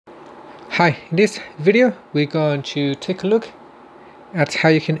Hi, in this video we're going to take a look at how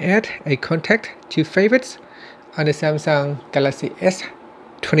you can add a contact to favorites on the Samsung Galaxy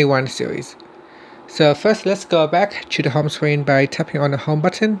S21 series. So first let's go back to the home screen by tapping on the home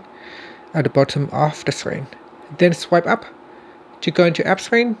button at the bottom of the screen. Then swipe up to go into app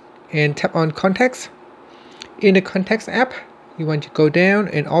screen and tap on contacts. In the contacts app, you want to go down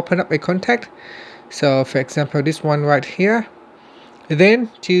and open up a contact. So for example, this one right here. Then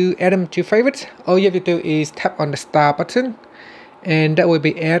to add them to favorites, all you have to do is tap on the star button and that will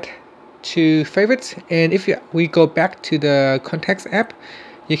be add to favorites. And if we go back to the contacts app,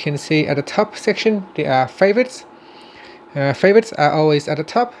 you can see at the top section there are favorites. Favorites are always at the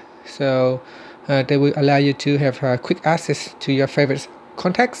top, so they will allow you to have quick access to your favorites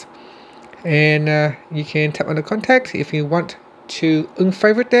contacts. And you can tap on the contact if you want to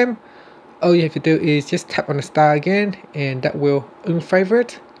unfavorite them. All you have to do is just tap on the star again and that will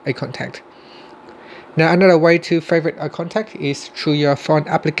unfavorite a contact. Now another way to favorite a contact is through your phone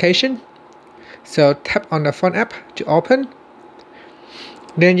application. So tap on the phone app to open.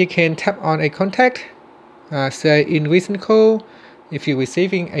 Then you can tap on a contact, say in recent call. If you're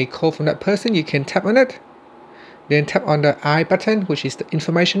receiving a call from that person, you can tap on it. Then tap on the I button, which is the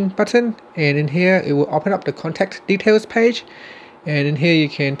information button, and in here it will open up the contact details page. And in here you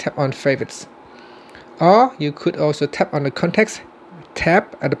can tap on favorites, or you could also tap on the contacts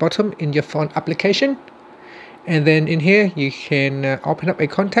tab at the bottom in your phone application, and then in here you can open up a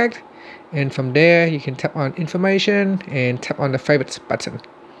contact, and from there you can tap on information and tap on the favorites button,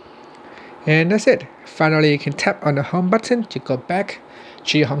 and that's it. Finally, you can tap on the home button to go back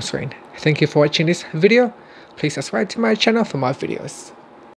to your home screen. Thank you for watching this video. Please subscribe to my channel for more videos.